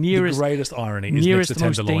the nearest. The greatest irony is nearest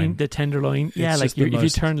next to Tenderloin. The Tenderloin. Yeah, like if you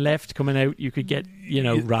turn left coming out, you could get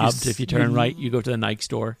robbed. If you turn right, you go to the Nike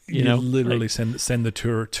store. You know, literally send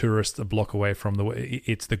the tourist a block away from the.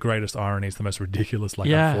 It's the greatest irony. It's the most ridiculous,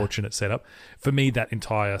 unfortunate setup. For me, that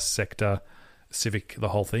entire sector, Civic, the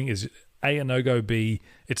whole thing is A no-go. B,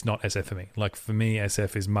 it's not SF for me. Like for me,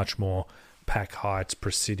 SF is much more Pack Heights,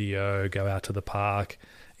 Presidio, go out to the park,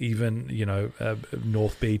 even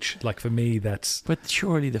North Beach. Like for me, that's. But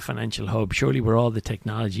surely the financial hub, surely where all the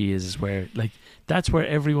technology is where that's where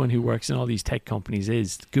everyone who works in all these tech companies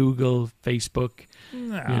is. Google, Facebook.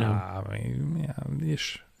 I mean, yeah,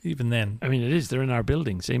 ish. Even then, I mean, it is. They're in our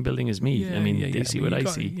building, same building as me. Yeah, I mean, they see what I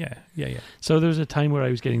see. Yeah. So there was a time where I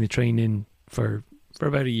was getting the train in for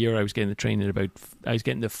about a year. I was getting the train I was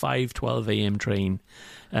getting the 5:12 a.m. train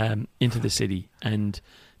into the city, and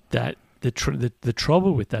that the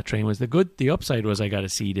trouble with that train was the upside was I got a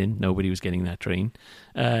seat in. Nobody was getting that train.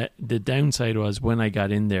 The downside was when I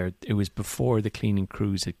got in there, it was before the cleaning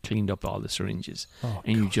crews had cleaned up all the syringes,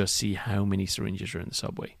 and you just see how many syringes are in the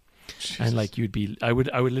subway. Jesus. And I would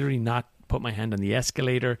literally not put my hand on the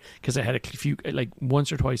escalator because I had a few,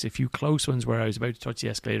 once or twice, a few close ones where I was about to touch the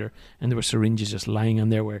escalator and there were syringes just lying on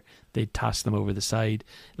there where they'd toss them over the side.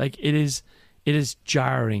 Like it is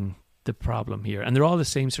jarring, the problem here. And they're all the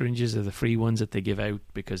same syringes as the free ones that they give out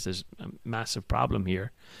because there's a massive problem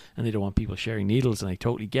here and they don't want people sharing needles, and I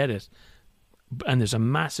totally get it. And there's a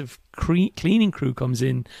massive cleaning crew comes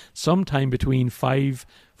in sometime between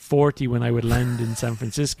 5:40 when I would land in San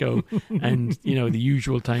Francisco and the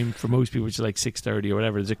usual time for most people, which is like 6:30 or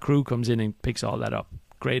whatever. There's a crew comes in and picks all that up.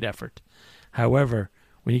 Great effort. However,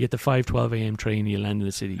 when you get the 5:12 a.m. train and you land in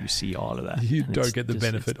the city, you see all of that. You don't get the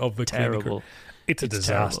benefit of the cleaning crew. It's a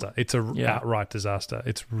disaster. Terrible. It's a outright disaster.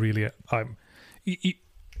 It's really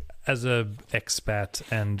as a expat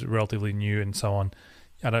and relatively new and so on,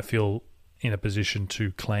 I don't feel in a position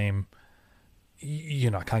to claim,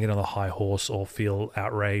 I can't get on the high horse or feel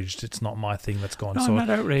outraged. It's not my thing that's gone. No, I'm not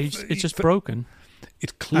outraged. It's just broken.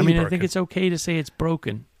 It's clearly broken. I think it's okay to say it's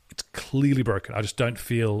broken. It's clearly broken. I just don't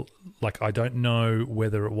feel like, I don't know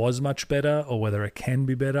whether it was much better or whether it can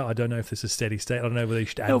be better. I don't know if this is steady state. I don't know whether you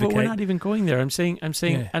should advocate. No, but we're not even going there. I'm saying,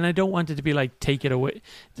 Yeah. and I don't want it to be like, take it away.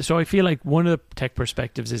 So I feel like one of the tech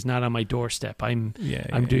perspectives is not on my doorstep. I'm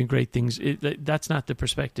doing great things. That's not the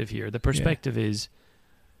perspective here. The perspective is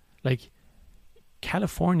like,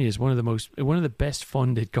 California is one of the best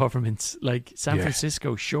funded governments. Like San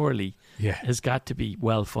Francisco, surely has got to be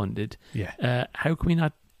well funded. Yeah. How can we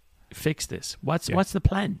not fix this? What's the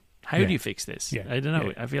plan? How do you fix this? Yeah. I don't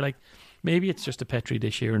know. I feel like maybe it's just a petri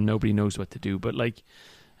dish here and nobody knows what to do. But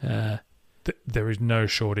there is no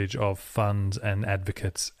shortage of funds and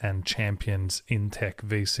advocates and champions in tech,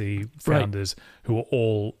 VC founders who are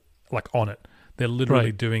all on it. They're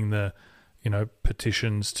literally doing the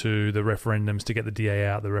petitions to the referendums to get the DA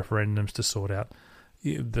out, the referendums to sort out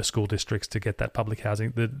the school districts to get that public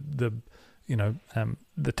housing, the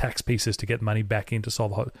tax pieces to get money back in to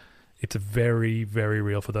solve the whole. It's very, very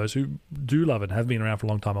real for those who do love it and have been around for a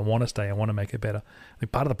long time and want to stay and want to make it better. I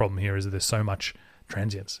think part of the problem here is that there's so much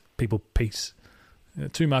transience. People peace.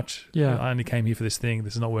 Too much. Yeah. I only came here for this thing.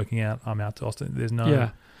 This is not working out. I'm out to Austin. There's no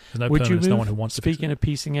would permanence. You move? No one who wants to. Speaking of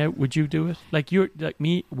piecing out, would you do it? Like you're like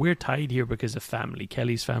me, we're tied here because of family.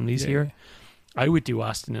 Kelly's family's here. I would do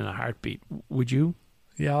Austin in a heartbeat. Would you?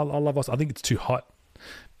 Yeah, I love Austin. I think it's too hot.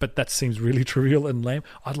 But that seems really trivial and lame.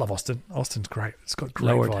 I'd love Austin. Austin's great. It's got great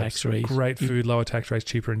lower vibes, tax rate, great food, lower tax rates,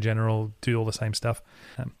 cheaper in general. Do all the same stuff.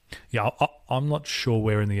 I'm not sure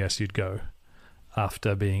where in the US you'd go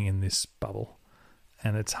after being in this bubble,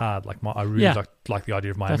 and it's hard. I really like the idea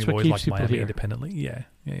of Miami. I've always liked Miami independently.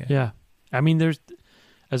 Yeah. I mean, there's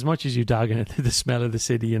as much as you dog on it, the smell of the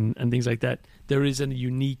city and things like that. There is a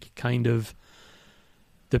unique kind of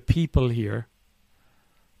the people here.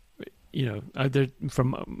 They're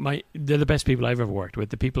the best people I've ever worked with.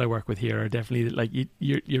 The people I work with here are definitely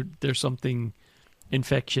you're there's something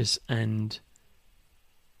infectious and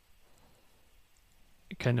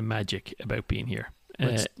kind of magic about being here.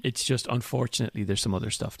 It's just unfortunately there's some other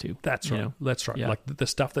stuff too. That's right. That's right. Yeah. The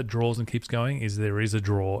stuff that draws and keeps going is there is a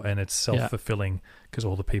draw and it's self-fulfilling because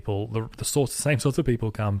all the people, the same sorts of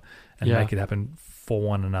people come and make it happen for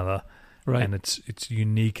one another. Right. And it's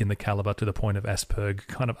unique in the caliber to the point of Asperg,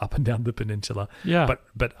 kind of up and down the peninsula. Yeah.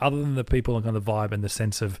 But other than the people and kind of the vibe and the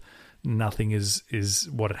sense of nothing is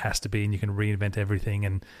what it has to be and you can reinvent everything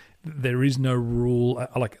and there is no rule,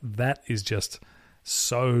 that is just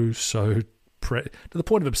so to the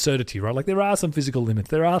point of absurdity, right? Like there are some physical limits.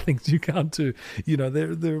 There are things you can't do.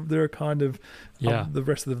 There are kind of the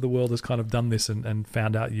rest of the world has kind of done this and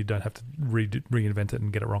found out you don't have to reinvent it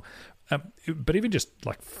and get it wrong. But even just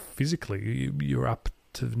like physically, you're up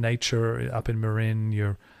to nature, up in Marin.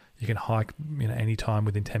 You can hike any time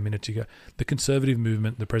within 10 minutes. You go. The conservative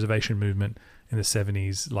movement, the preservation movement in the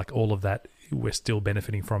 70s, like all of that, we're still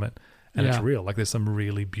benefiting from it. And it's real. Like there's some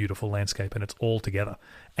really beautiful landscape and it's all together.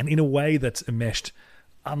 And in a way that's enmeshed,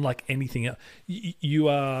 unlike anything else. You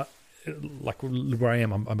are, like where I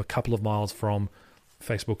am, I'm a couple of miles from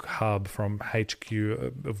Facebook Hub, from HQ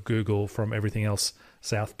of Google, from everything else,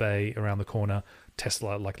 South Bay around the corner,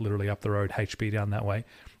 Tesla like literally up the road, HP down that way.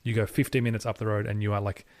 You go 15 minutes up the road and you are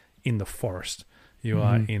like in the forest. You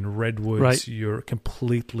are in redwoods. Right. You're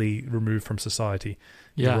completely removed from society.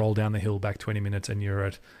 You roll down the hill back 20 minutes and you're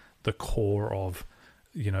at the core of,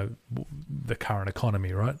 the current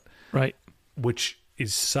economy, right? Right. Which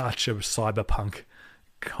is such a cyberpunk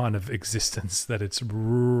kind of existence that it's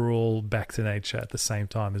rural, back to nature at the same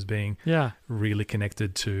time as being really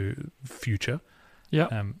connected to future.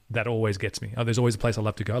 Yeah. That always gets me. There's always a place I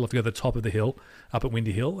love to go. I love to go to the top of the hill, up at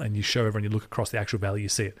Windy Hill, and you show everyone, you look across the actual valley, you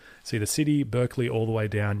see it. See the city, Berkeley, all the way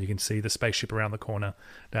down. You can see the spaceship around the corner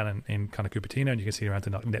down in kind of Cupertino, and you can see around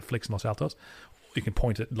to Netflix and Los Altos. You can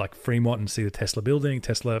point at like Fremont and see the Tesla building,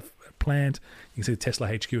 Tesla plant. You can see the Tesla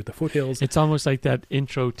HQ at the foothills. It's almost like that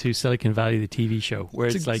intro to Silicon Valley, the TV show, where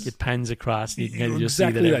it's like it pans across. And you can just see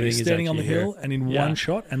that everything You're standing on the hill, here. and in one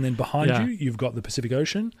shot, and then behind you, you've got the Pacific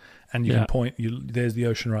Ocean, and you can point. There's the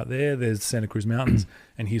ocean right there. There's Santa Cruz Mountains,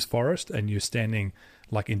 and here's forest, and you're standing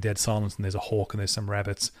like in dead silence. And there's a hawk, and there's some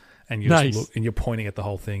rabbits, and you just look, and you're pointing at the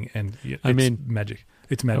whole thing, and it's magic.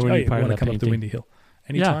 It's magic. You want to come up to Windy Hill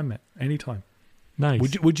anytime, man? Anytime. Nice.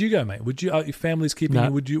 Would you go, mate? Would you? Your family's keeping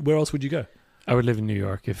you. Would you? Where else would you go? I would live in New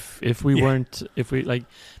York if we weren't. If we like,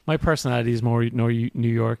 my personality is more New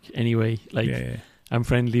York anyway. Like I'm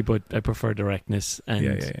friendly, but I prefer directness,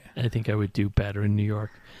 and I think I would do better in New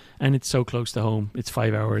York. And it's so close to home. It's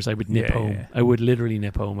 5 hours. I would nip home. Yeah. I would literally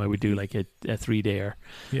nip home. I would do like a 3-dayer.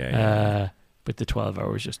 But the 12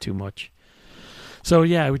 hours just too much. So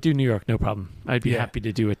I would do New York, no problem. I'd be happy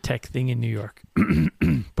to do a tech thing in New York.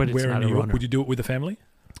 But it's not a runner. Would you do it with the family?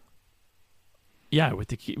 Yeah,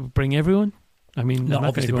 bring everyone. I mean, no, I'm not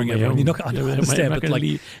obviously bring everyone. You're not going to understand. But like,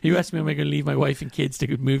 you asked me, am I going to leave my wife and kids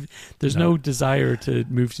to move? There's no desire to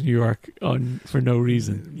move to New York for no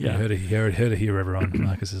reason. Yeah, heard it here, everyone.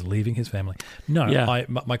 Marcus is leaving his family. No,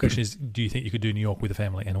 my question is, do you think you could do New York with a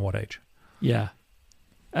family, and at what age? Yeah,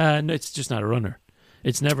 no, it's just not a runner.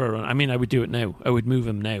 It's never a runner. I mean, I would do it now. I would move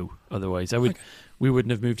him now. Otherwise, we wouldn't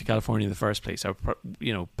have moved to California in the first place.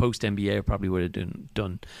 Post MBA, I probably would have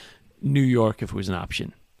done New York if it was an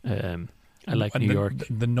option. I like New York.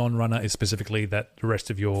 The non-runner is specifically that the rest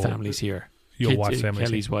of your family's here. Your wife's family.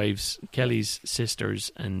 Kelly's wives, Kelly's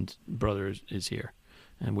sisters and brothers is here,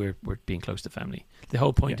 and we're being close to family. The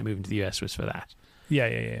whole point of moving to the US was for that. Yeah.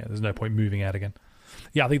 There's no point moving out again.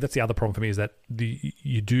 Yeah, I think that's the other problem for me is that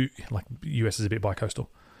US is a bit bi-coastal,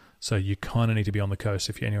 so you kind of need to be on the coast.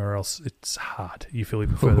 If you're anywhere else, it's hard. You feel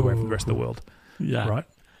even further away from the rest of the world. Yeah, right.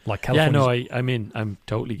 Like California. Yeah, no, I'm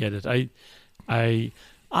totally get it. I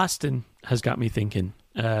Austin has got me thinking,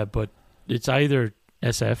 but it's either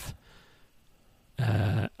SF,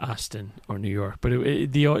 Austin, or New York. But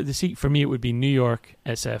the seat for me, it would be New York,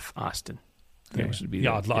 SF, Austin.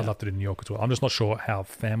 I'd love to do New York as well. I'm just not sure how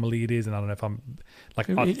family it is, and I don't know if I'm like.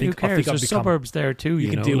 Who cares? There's suburbs there too. You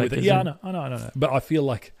can deal with it. Yeah, I know. But I feel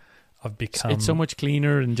like I've become. It's so much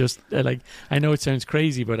cleaner and just like I know it sounds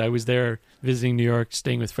crazy, but I was there visiting New York,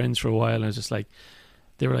 staying with friends for a while, and I was just like,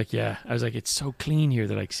 they were like, yeah. I was like, it's so clean here.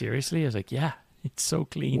 They're like, seriously? I was like, yeah, it's so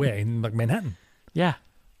clean. Where in like Manhattan? Yeah.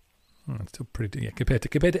 It's still pretty. Yeah, compared to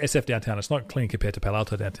SF downtown, it's not clean compared to Palo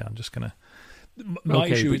Alto downtown. Just gonna. My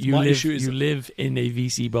issue is you live in a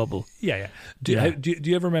VC bubble. Yeah. Do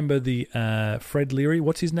you ever remember the Fred Leary?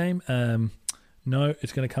 What's his name? No,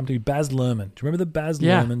 it's going to come to me. Baz Luhrmann. Do you remember the Baz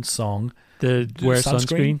Luhrmann song? The Wear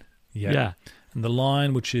Sunscreen? Yeah. And the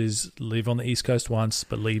line, which is live on the East Coast once,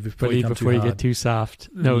 but leave before you get too soft.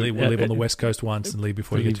 No, live on the West Coast once and leave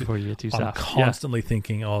before you get too soft. I'm constantly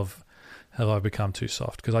thinking of, have I become too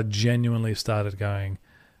soft? Because I genuinely started going,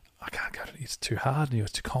 I can't go. It's too hard.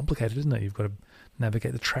 It's too complicated, isn't it? You've got to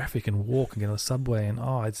navigate the traffic and walk and get on the subway, and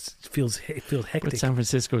it feels hectic. But San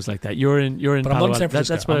Francisco's like that. You're in Palo Alto.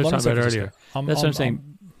 That's what I was talking about earlier. That's what I'm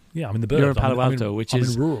saying. I'm in the burbs. You're in Palo Alto, which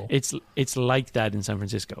is rural. It's like that in San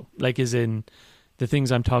Francisco. Like as in the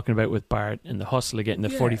things I'm talking about with Bart and the hustle of getting the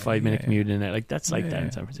 45-minute commute in there. Like that's like that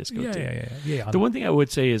in San Francisco too. Yeah. The one thing I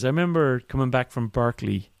would say is I remember coming back from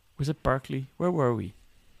Berkeley Was it Berkeley? Where were we?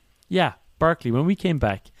 Yeah, Berkeley. When we came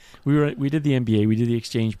back, we did the MBA. We did the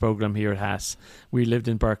exchange program here at Haas. We lived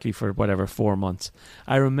in Berkeley for 4 months.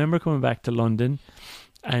 I remember coming back to London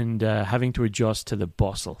and having to adjust to the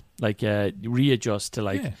bustle, readjust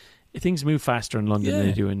to things move faster in London than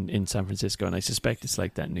they do in San Francisco, and I suspect it's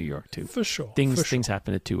like that in New York too. For sure. Things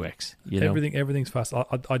happen at 2x. Everything's fast.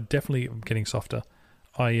 I definitely am getting softer.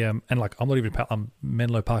 I'm not even I'm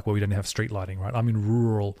Menlo Park where we don't have street lighting, right? I'm in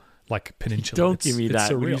rural peninsula. Don't give me that.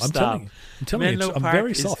 Surreal. I'm telling you, I'm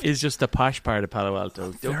very soft. Is just the posh part of Palo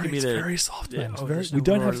Alto. Don't give me It's the very soft, man. We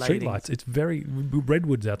don't have street lights. It's very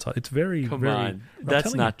redwoods outside. It's very Come very, on,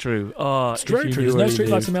 that's not true. Oh, it's very true. There's no street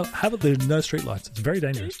lights in Menlo. There's no street lights. It's very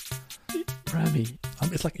dangerous. Rami.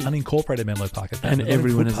 It's like unincorporated Menlo Park. And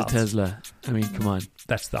everyone has a Tesla. I mean, come on.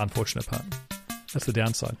 That's the unfortunate part. That's the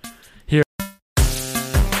downside.